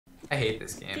I hate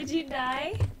this game. Did you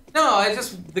die? No,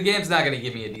 the game's not gonna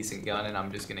give me a decent gun, and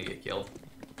I'm just gonna get killed.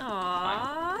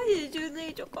 Aww,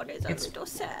 Lasercorn is a little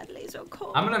sad,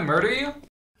 Lasercorn. I'm gonna murder you?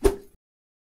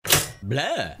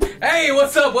 Blah. Hey,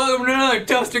 what's up? Welcome to another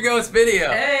Toaster Ghost video.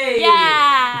 Hey!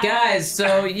 Yeah! Guys,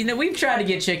 so, we've tried to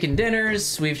get chicken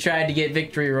dinners, we've tried to get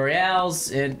victory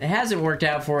royales, it hasn't worked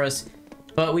out for us,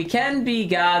 but we can be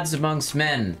gods amongst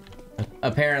men,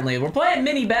 apparently. We're playing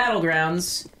Mini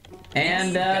Battlegrounds,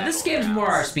 and this game's more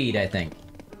our speed, I think.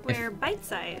 We're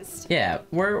bite-sized. Yeah,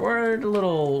 we're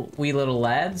wee little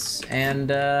lads, and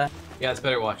You guys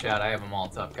better watch out, I have a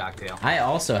Molotov cocktail. I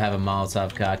also have a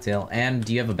Molotov cocktail. And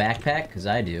do you have a backpack? Because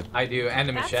I do. I do, and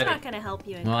a machete. That's not gonna help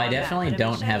you in Well, I combat, definitely but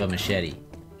don't have a machete.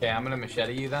 Okay, I'm gonna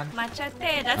machete you then.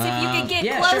 Machete, that's if you can get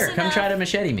yeah, close sure. enough. Come try to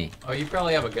machete me. Oh, you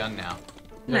probably have a gun now.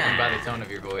 Judging Nah. by the tone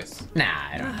of your voice. Nah,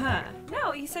 I don't.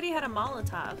 No, he said he had a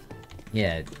Molotov.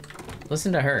 Yeah,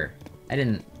 listen to her. I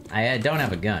don't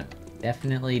have a gun.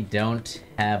 Definitely don't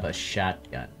have a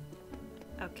shotgun.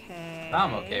 Okay.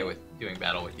 I'm okay with doing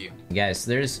battle with you. Guys,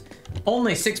 there's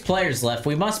only 6 players left.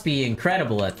 We must be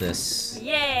incredible at this.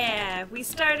 Yeah, we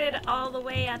started all the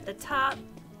way at the top.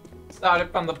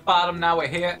 Started from the bottom, now we're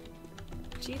here.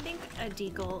 Do you think a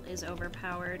deagle is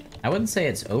overpowered? I wouldn't say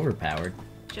it's overpowered.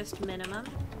 Just minimum?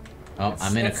 Oh,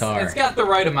 I'm in a car. It's got the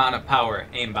right amount of power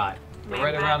aimbot. The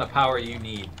right Aimbot. amount of power you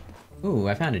need. Ooh,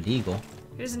 I found a deagle.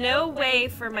 There's no way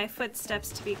for my footsteps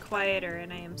to be quieter,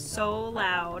 and I am so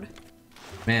loud.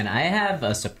 Man, I have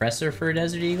a suppressor for a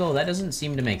Desert Eagle. That doesn't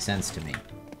seem to make sense to me.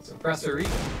 Suppressor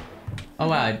Eagle. Oh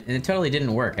wow, it totally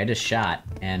didn't work. I just shot,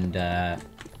 and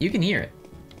you can hear it.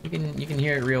 You can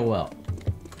hear it real well.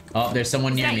 Oh, there's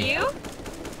someone near me. Is that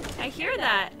you? I hear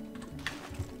that.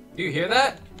 Do you hear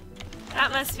that?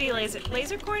 That must be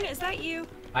Lasercorn. Is that you?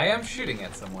 I am shooting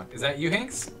at someone. Is that you,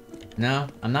 Hanks? No,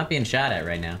 I'm not being shot at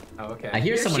right now. Oh, okay. I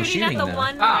hear You're someone shooting shooting at the though.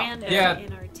 one Ah, random yeah.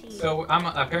 in our team. So I'm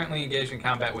apparently engaged in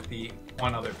combat with the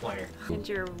one other player. And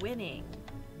you're winning.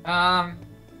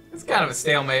 It's kind of a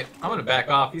stalemate. I'm gonna back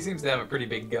off. He seems to have a pretty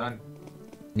big gun.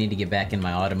 Need to get back in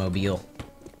my automobile.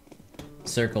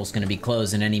 Circle's gonna be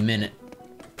closing any minute.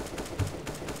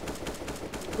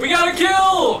 We got a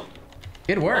kill!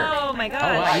 Good work. Oh my gosh.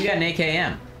 Oh wow, you got an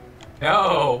AKM.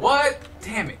 No, what?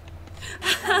 Damn it.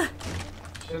 I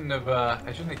shouldn't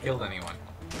have killed anyone.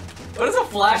 What is a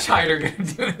flash hider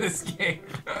gonna do in this game?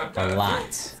 A lot.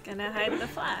 It's gonna hide the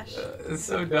flash. It's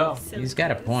so dumb. He's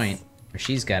got a point. Or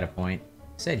she's got a point.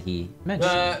 Said he. Meant she.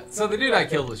 So the dude I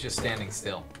killed was just standing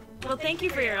still. Well, thank you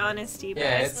for your honesty, but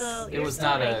Yeah, it it was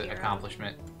not an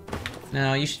accomplishment.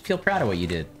 No, you should feel proud of what you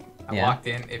did. I walked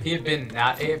in. If he had been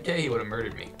not AFK, he would have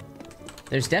murdered me.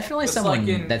 There's definitely Just someone like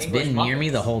in that's English been near me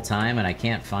Muppets. the whole time and I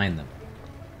can't find them.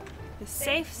 The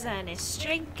safe zone is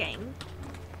shrinking.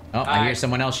 Oh, I hear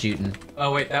someone else shooting.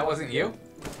 Oh wait, that wasn't you?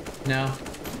 No.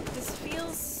 This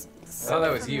feels so Oh,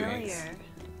 that was you, familiar. Hanks.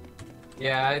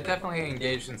 Yeah, I definitely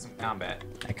engaged in some combat.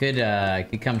 I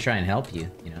could come try and help you,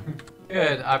 you know.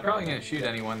 Good. I'm probably gonna shoot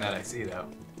anyone that I see though.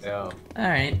 So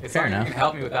Alright, it's fair like enough. you can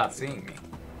help me without seeing me.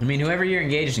 I mean, whoever you're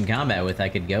engaged in combat with, I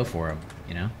could go for him,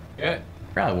 you know? Good.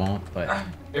 Probably won't, but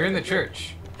They're in the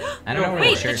church. I don't know where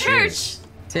Wait, the the church church! is.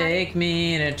 Take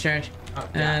me to church. Oh,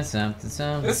 God.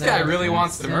 Something. This guy really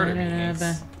wants to murder me, Hanks.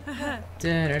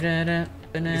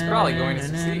 He's probably going to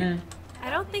succeed. I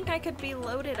don't think I could be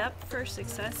loaded up for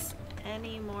success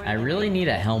anymore. I really need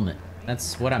a helmet.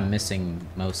 That's what I'm missing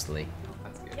mostly.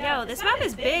 That's good. Yo, this map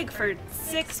is big for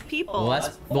 6 people.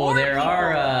 Well, there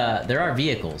are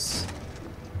vehicles.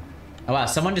 Oh wow,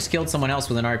 someone just killed someone else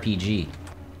with an RPG.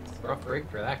 It's a rough break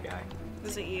for that guy.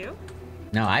 Was it you?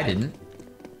 No, I didn't.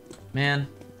 Man,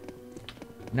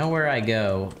 nowhere I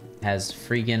go has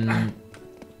freaking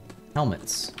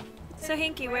helmets.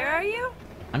 Sohinki, where are you?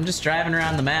 I'm just driving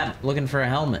around the map looking for a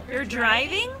helmet. You're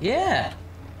driving? Yeah.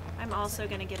 I'm also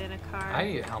gonna get in a car. I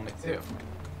need a helmet too.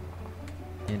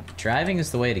 And driving is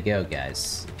the way to go,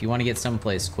 guys. If you want to get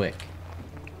someplace quick.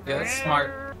 Yeah, that's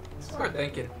smart. Smart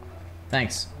thinking.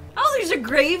 Thanks. Oh, there's a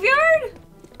graveyard?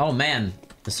 Oh man,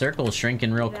 the circle is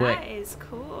shrinking real quick. That is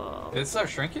cool. Did it start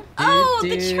shrinking? Oh,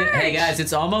 the Dude. church! Hey guys,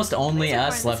 it's almost only Lasercorn,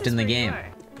 us this left is in the where you game. are.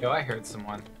 Yo, I heard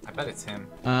someone. I bet it's him.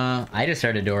 I just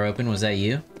heard a door open. Was that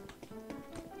you?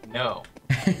 No.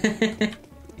 I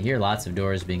hear lots of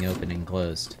doors being opened and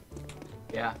closed.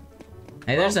 Yeah.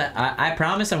 Hey, I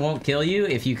promise I won't kill you.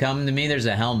 If you come to me, there's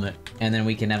a helmet, and then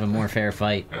we can have a more fair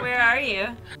fight. Where are you?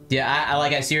 Yeah,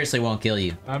 I seriously won't kill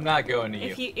you. I'm not going to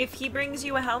you. If he brings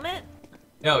you a helmet,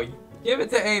 No, give it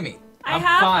to Amy. I I'm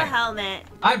have fine. a helmet.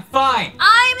 I'm fine.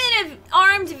 I'm in an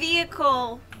armed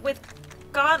vehicle with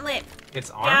gauntlet. It's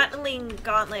armed? Gatling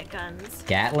gauntlet guns.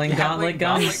 Gatling gauntlet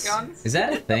guns? Is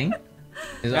that a thing?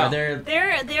 Are there?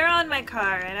 They're on my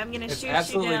car, and I'm gonna It's shoot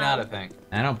absolutely you down. not a thing.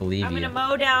 I don't believe I'm you. gonna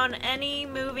mow down any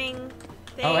moving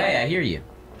thing. Oh, hey, I hear you.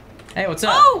 Hey, what's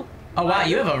up? Oh! Oh, wow,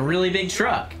 you have a really big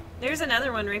truck. There's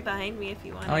another one right behind me if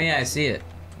you want. Oh, yeah, I see it.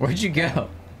 Where'd you go?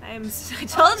 I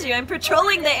told you, I'm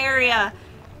patrolling the area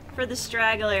for the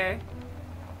straggler.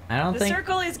 I don't The think...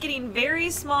 circle is getting very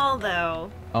small,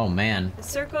 though. Oh, man. The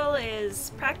circle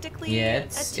is practically Yeah, a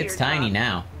it's teardrop. tiny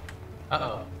now.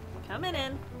 Uh-oh. Coming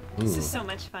in. Ooh. This is so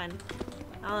much fun.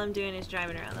 All I'm doing is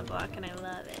driving around the block, and I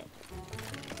love it.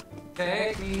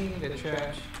 Take me to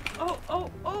church. Oh,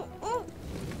 oh, oh, oh!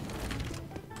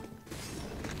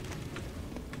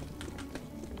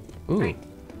 Ooh. Right.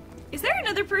 Is there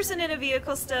another person in a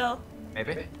vehicle still?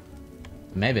 Maybe.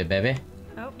 Maybe, baby.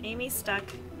 Oh, Amy's stuck.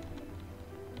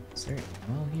 Is there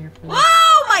ammo here for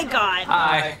Oh my god!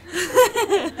 Hi.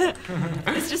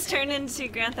 It's just turned into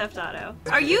Grand Theft Auto.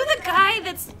 Are you the guy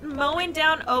that's mowing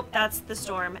down? Oh, that's the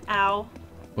storm. Ow.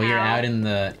 Well, you're Ow. out in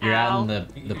the... You're out in the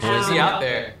You should poison. be out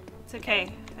there. It's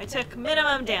okay. I took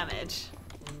minimum damage.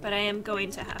 But I am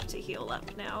going to have to heal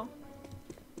up now.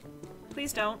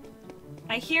 Please don't.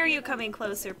 I hear you coming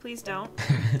closer. Please don't.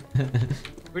 Who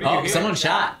do you Oh, hear? someone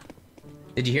shot.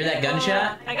 Did you hear that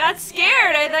gunshot? I got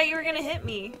scared. I thought you were gonna hit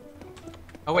me.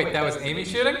 Oh wait, that was Amy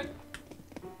shooting?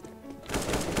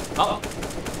 Oh.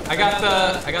 I got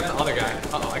the other guy.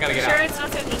 Uh-oh, I gotta get Sure out. it's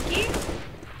not Sohinki?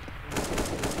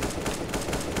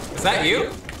 Is that you?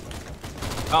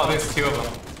 Oh, there's two of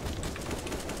them.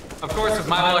 Of course, with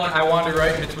my luck, I wander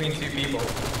right in between two people.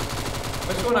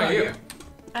 Which one are you?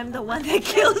 I'm the one that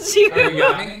killed you. Oh, you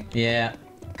got me? Yeah.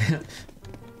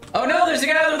 Oh no, there's a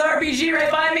guy with RPG right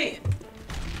by me!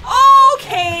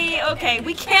 Okay, okay.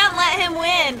 We can't let him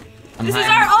win. I'm This is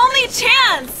hiding. our only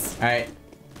chance. Alright.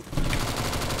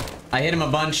 I hit him a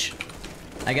bunch.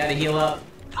 I gotta heal up.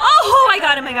 Oh, I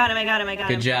got him. I got him. I got him. I got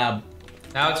him. Good job.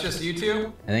 Now it's just you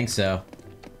two? I think so.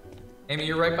 Amy,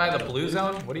 you're right by the blue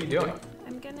zone? What are you doing?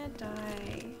 I'm gonna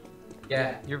die.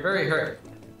 Yeah, you're very hurt.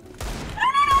 No,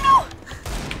 no, no, no!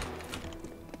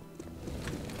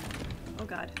 Oh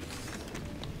god.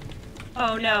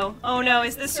 Oh no. Oh no,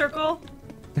 is this circle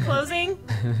closing?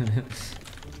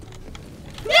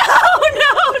 No,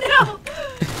 no, no!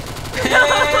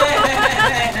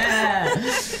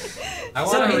 I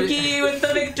want Sohinki with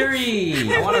the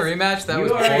victory! I want a rematch. That was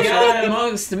You are bullshit. God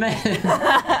amongst men.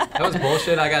 That was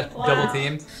bullshit. I got Wow. double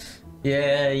teamed.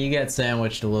 Yeah, you got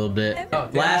sandwiched a little bit. Oh,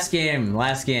 damn.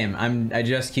 Last game. I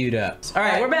just queued up. All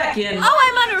right, we're back in. Oh,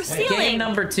 I'm on a ceiling! Game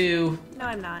number 2. No,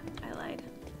 I'm not. I lied.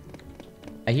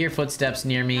 I hear footsteps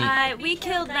near me. We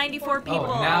killed 94 people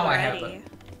now I have already.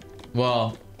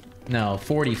 Well, no,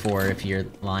 44 if you're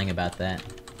lying about that.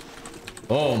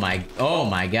 Oh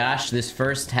my gosh, this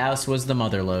first house was the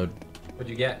mother lode. What'd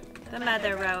you get? The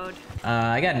Mother Road.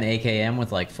 I got an AKM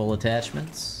with like full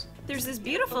attachments. There's this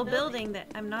beautiful building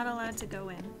that I'm not allowed to go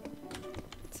in.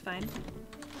 It's fine.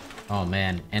 Oh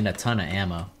man, and a ton of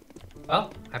ammo.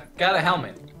 Well, I've got a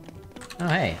helmet. Oh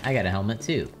hey, I got a helmet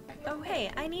too. Oh,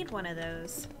 hey, I need one of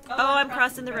those. Oh, I'm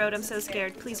crossing the road. I'm so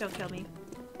scared. Please don't kill me.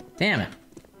 Damn it.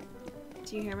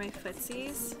 Do you hear my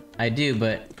footsies? I do,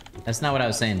 but that's not what I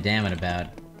was saying damn it about.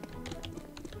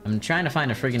 I'm trying to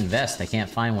find a friggin' vest. I can't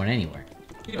find one anywhere.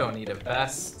 You don't need a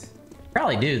vest.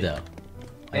 Probably do though.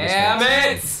 I just Damn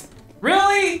won't. it!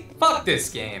 Really? Fuck this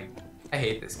game. I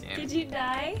hate this game. Did you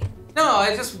die?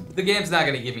 No, the game's not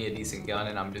gonna give me a decent gun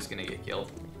and I'm just gonna get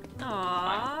killed.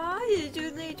 Aww,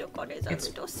 Lasercorn is a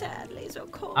little sad,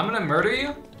 Lasercorn. I'm gonna murder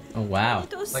you? Oh wow.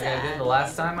 Like I did the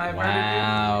last time I murdered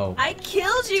Wow. I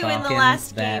killed you in the Talking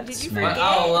last that game. Did you smack. forget? you?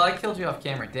 Oh, well, I killed you off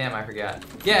camera. Damn, I forgot.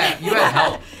 Yeah, you had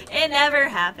help. It never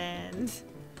happened.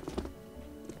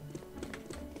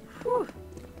 Whew.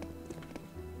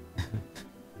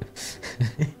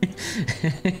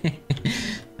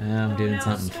 I'm doing Oh, no,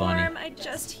 something Storm, funny. I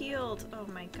just healed. Oh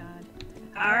my god.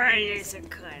 Alright,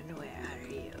 Lasercorn, where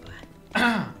are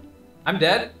you? I'm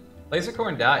dead.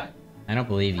 Lasercorn died. I don't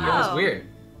believe you. It was Oh. weird.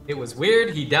 It was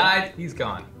weird. He died. He's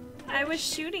gone. I was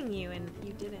shooting you and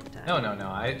you didn't die. No.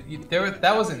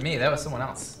 That wasn't me. That was someone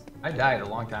else. I died a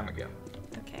long time ago.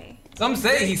 Okay. Some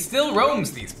say he still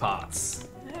roams these parts.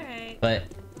 Alright.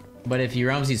 But if he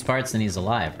roams these parts, then he's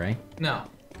alive, right? No,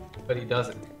 but he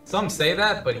doesn't. Some say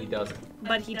that, but he doesn't.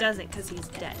 But he doesn't because he's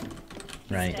dead.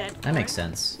 He's Right. dead. That makes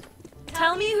sense.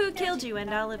 Tell me who killed you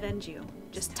and I'll avenge you.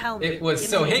 Just tell me. It was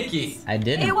Give me Sohinki. names. I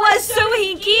didn't. It was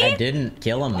Sohinki? I didn't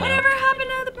kill him though. Whatever happened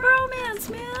to the bromance,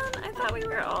 man? I thought we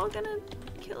were all gonna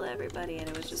kill everybody and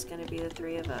it was just gonna be the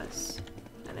three of us.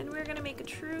 And then we were gonna make a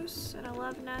truce and a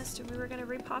love nest, and we were gonna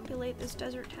repopulate this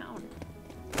desert town.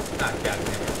 Ah, goddamn.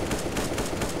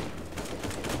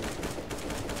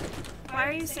 Why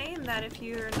are you saying that if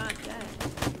you're not dead?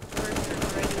 Or if you're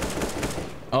already...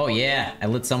 Oh yeah, I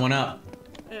lit someone up.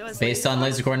 It was Based on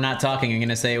Lasercorn not talking, I'm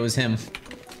gonna say it was him.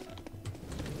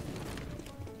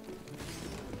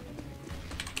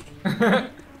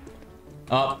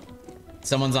 Oh,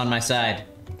 someone's on my side.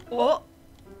 Oh,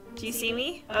 do you see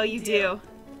me? Oh, you do.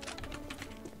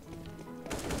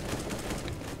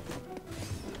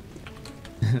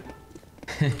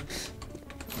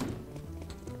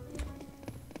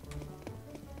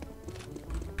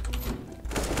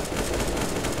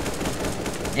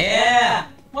 Yeah!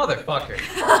 Motherfucker.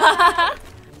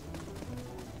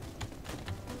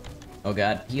 Oh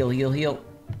god, heal, heal, heal.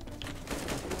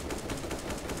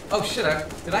 Oh shit,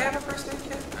 did I have a first aid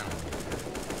kit? I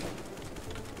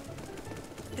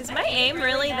don't. Is my aim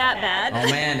really that bad? Oh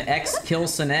man, X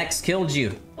Kilson X killed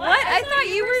you. What? I thought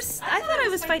you were. I thought I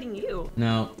was fighting you.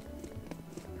 No.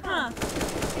 Huh.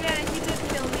 Yeah, he did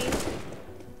kill me.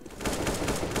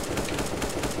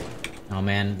 Oh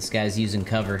man, this guy's using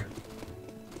cover.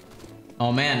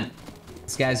 Oh man,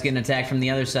 this guy's getting attacked from the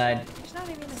other side. There's not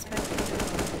even a spectator.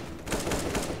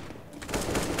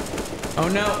 Oh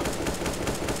no.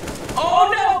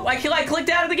 Oh no! I clicked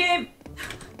out of the game!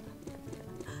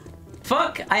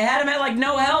 Fuck, I had him at like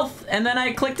no health, and then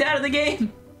I clicked out of the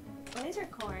game.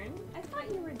 Lasercorn, I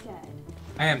thought you were dead.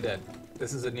 I am dead.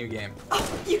 This is a new game.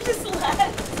 Oh, you just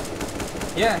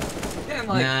left? Yeah. Yeah, I'm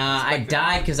like... Nah, I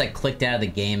died because I clicked out of the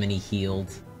game and he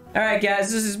healed. Alright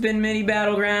guys, this has been Mini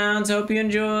Battlegrounds. Hope you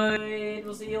enjoyed.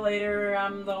 We'll see you later.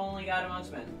 I'm the only god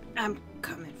amongst men. I'm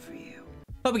coming for you.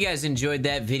 Hope you guys enjoyed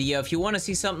that video. If you want to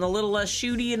see something a little less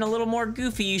shooty and a little more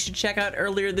goofy, you should check out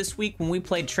earlier this week when we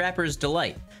played Trapper's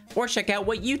Delight. Or check out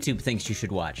what YouTube thinks you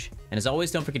should watch. And as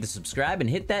always, don't forget to subscribe and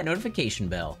hit that notification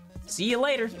bell. See you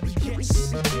later.